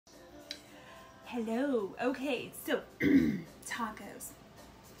Hello. Okay, so tacos.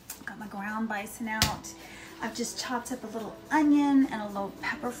 Got my ground bison out. I've just chopped up a little onion and a little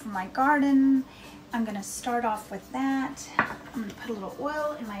pepper from my garden. I'm gonna start off with that. I'm gonna put a little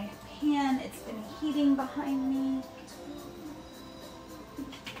oil in my pan. It's been heating behind me.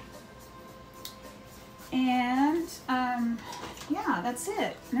 And yeah, that's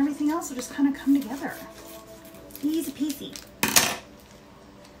it. And everything else will just kind of come together. Easy peasy.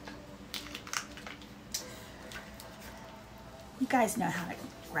 You guys know how to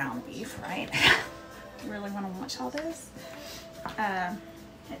ground beef, right? You really want to watch all this?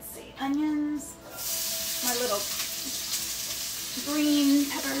 Let's see, onions, my little green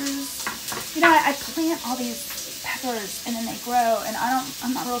peppers. You know, I plant all these peppers and then they grow, and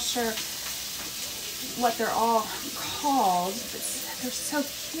I'm not real sure what they're all called, but they're so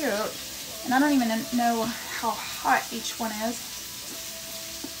cute. And I don't even know how hot each one is.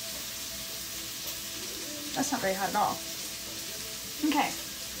 That's not very hot at all. Okay.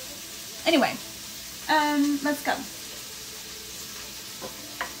 Anyway, let's go.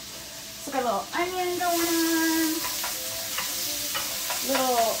 So got a little onion going on,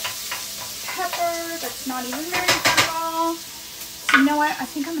 little pepper that's not even very hot at all. So you know what? I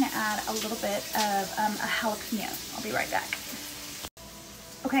think I'm gonna add a little bit of a jalapeno. I'll be right back.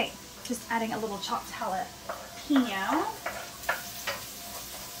 Okay, just adding a little chopped jalapeno.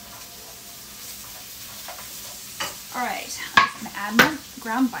 All right, I'm just gonna add my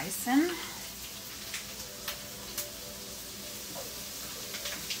ground bison.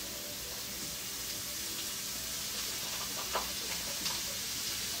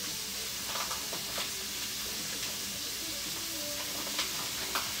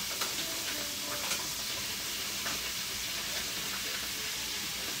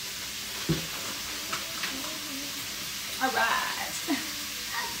 All right.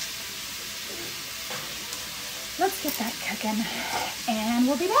 Let's get that cooking and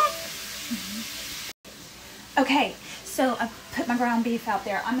we'll be back. Okay, so I put my ground beef out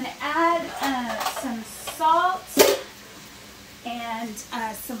there. I'm gonna add some salt and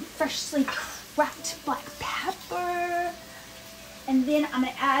some freshly cracked black pepper. And then I'm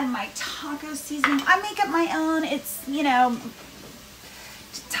gonna add my taco seasoning. I make up my own. It's, you know,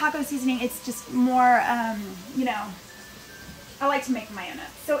 taco seasoning. It's just more, you know, I like to make my own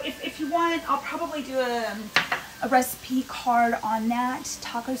up. So if you want, I'll probably do a recipe card on that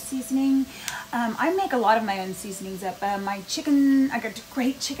taco seasoning. I make a lot of my own seasonings up. My chicken, I got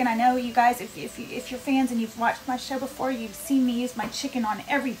great chicken. I know you guys, if you're fans and you've watched my show before, you've seen me use my chicken on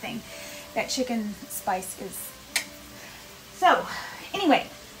everything. That chicken spice is. So anyway,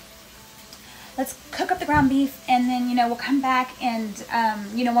 let's cook up the ground beef, and then, you know, we'll come back and,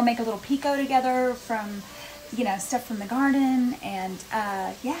 you know, we'll make a little pico together from, you know, stuff from the garden, and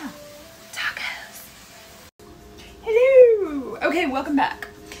yeah, tacos. Hello. Okay, welcome back.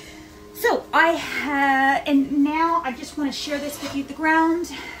 So and now I just want to share this with you. The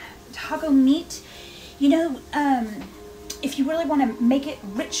ground taco meat, you know, if you really want to make it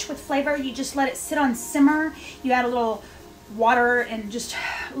rich with flavor, you just let it sit on simmer. You add a little water and just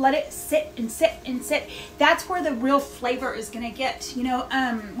let it sit and sit and sit. That's where the real flavor is gonna get. You know,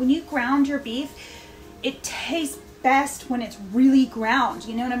 when you ground your beef, it tastes best when it's really ground.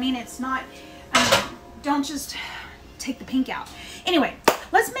 You know what I mean? It's not, don't just take the pink out. Anyway,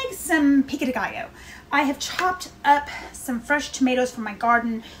 let's make some pico de gallo. I have chopped up some fresh tomatoes from my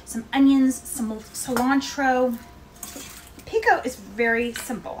garden, some onions, some cilantro. Pico is very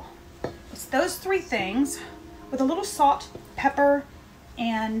simple. It's those three things with a little salt, pepper,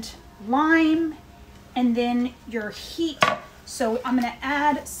 and lime, and then your heat. So I'm gonna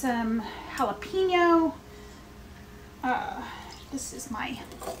add some jalapeno. This is my,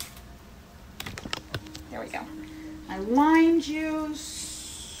 there we go. My lime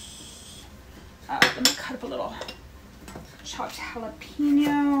juice. Let me cut up a little chopped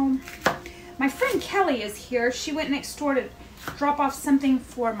jalapeno. My friend Kelly is here. She went next door to drop off something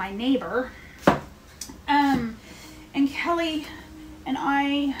for my neighbor. And Kelly and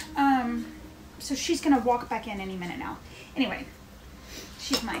I, so she's gonna walk back in any minute now. Anyway,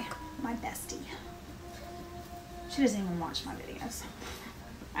 she's my bestie. She doesn't even watch my videos.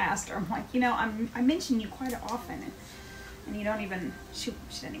 I asked her, I'm like, you know, I mention you quite often, and you don't even, she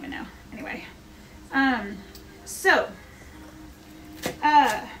didn't even know. Anyway, yeah,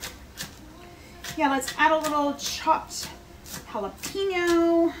 let's add a little chopped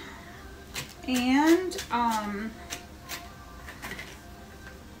jalapeno, and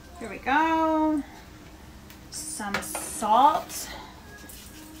here we go. Some salt,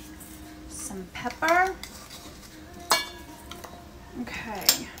 some pepper.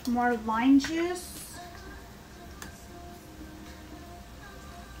 Okay, more lime juice.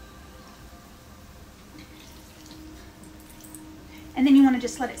 And then you want to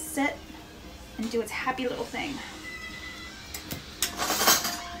just let it sit and do its happy little thing.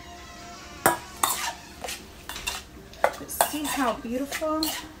 But see how beautiful?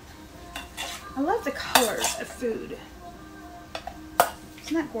 I love the colors of food.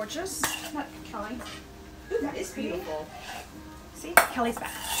 Isn't that gorgeous? Look, Kelly. Ooh, that is beautiful. See, Kelly's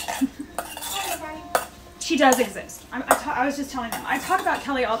back. She does exist. I was just telling them. I talk about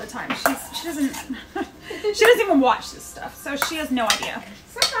Kelly all the time. She doesn't she doesn't even watch this stuff, so she has no idea.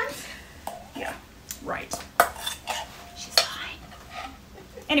 Sometimes. Yeah, right. She's fine.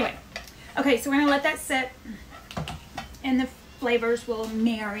 Anyway, okay, so we're gonna let that sit, and the flavors will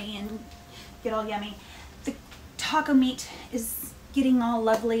marry and get all yummy. The taco meat is getting all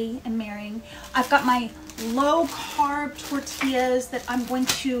lovely and marrying. I've got my low carb tortillas that I'm going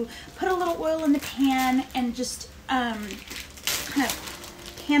to put a little oil in the pan and just kind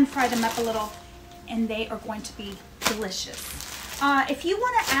of pan fry them up a little, and they are going to be delicious. If you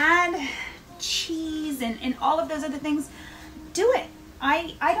want to add cheese and all of those other things, do it.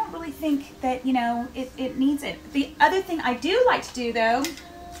 I don't really think that, you know, it needs it. The other thing I do like to do though,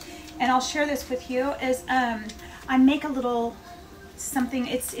 and I'll share this with you, is I make a little something.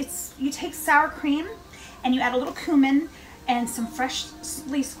 It's you take sour cream and you add a little cumin and some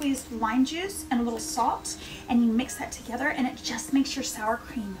freshly squeezed lime juice and a little salt, and you mix that together, and it just makes your sour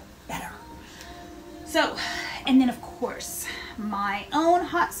cream better. So, and then of course my own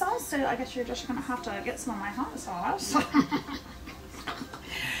hot sauce. So I guess you're just gonna have to get some of my hot sauce.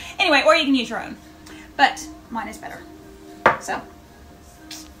 Anyway, or you can use your own, but mine is better. So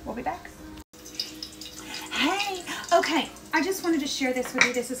we'll be back. Hey, okay, I just wanted to share this with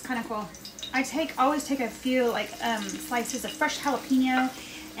you. This is kind of cool. I always take a few like slices of fresh jalapeno,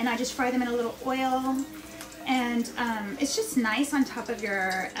 and I just fry them in a little oil, and it's just nice on top of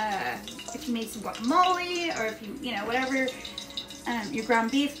your if you made some guacamole, or if you know, whatever, your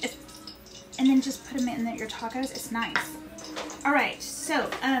ground beef, and then just put them in your tacos. It's nice. All right, so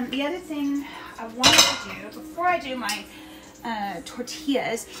the other thing I wanted to do before I do my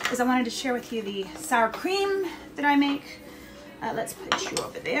tortillas is I wanted to share with you the sour cream that I make. Let's put you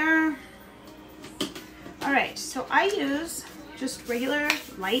over there. All right, so I use just regular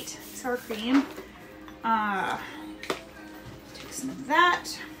light sour cream. Take some of that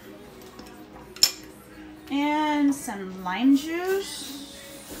and some lime juice.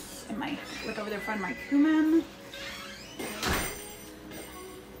 And look over there, find my cumin.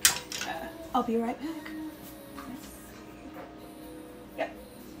 I'll be right back. Yep.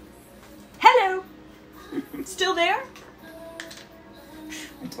 Hello. Still there?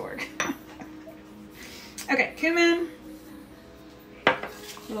 I'm bored. Okay, cumin,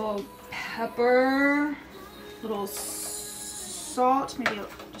 little pepper, little salt, maybe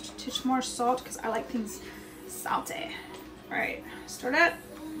just a touch more salt because I like things salty. All right, stir it up.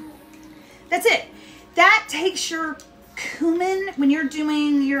 That's it. That takes your cumin, when you're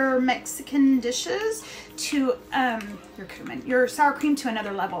doing your Mexican dishes, to your sour cream to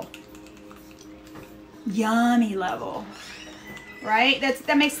another level. Yummy level. Right?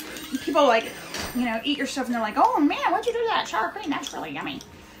 That makes people, like, you know, eat your stuff and they're like, oh man, why'd you do that? Sour cream, that's really yummy.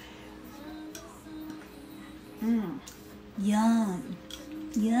 Mmm. Yum.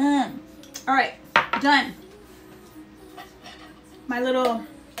 Yum. All right, done. My little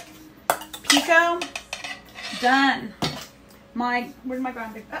pico, done. Where's my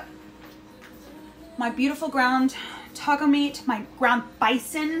ground beef? Oh. My beautiful ground taco meat, my ground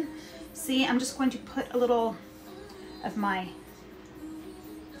bison. See, I'm just going to put a little of my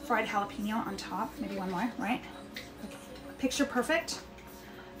fried jalapeno on top, maybe one more, right? Picture perfect.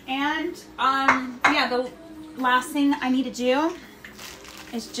 And yeah, the last thing I need to do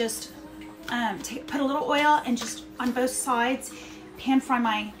is just put a little oil and just on both sides pan fry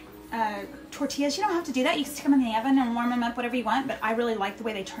my tortillas. You don't have to do that. You can stick them in the oven and warm them up, whatever you want, but I really like the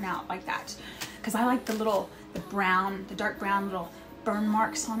way they turn out like that because I like the dark brown little burn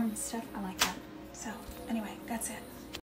marks on them and stuff. I like that. So anyway, that's it.